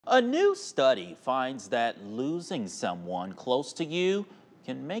A new study finds that losing someone close to you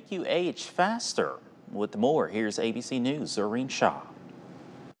can make you age faster. With more, here's ABC News' Zoreen Shah.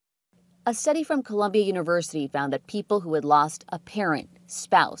 A study from Columbia University found that people who had lost a parent,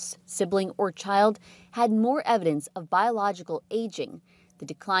 spouse, sibling, or child had more evidence of biological aging, the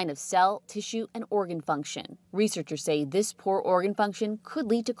decline of cell, tissue, and organ function. Researchers say this poor organ function could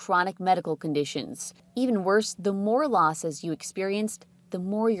lead to chronic medical conditions. Even worse, the more losses you experienced, the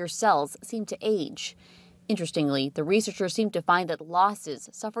more your cells seem to age. Interestingly, the researchers seem to find that losses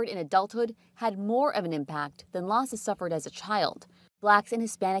suffered in adulthood had more of an impact than losses suffered as a child. Blacks and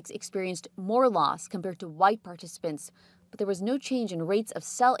Hispanics experienced more loss compared to white participants, but there was no change in rates of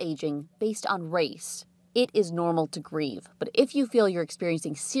cell aging based on race. It is normal to grieve, but if you feel you're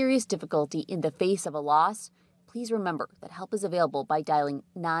experiencing serious difficulty in the face of a loss, please remember that help is available by dialing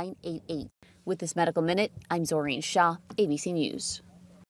 988. With this Medical Minute, I'm Zoreen Shah, ABC News.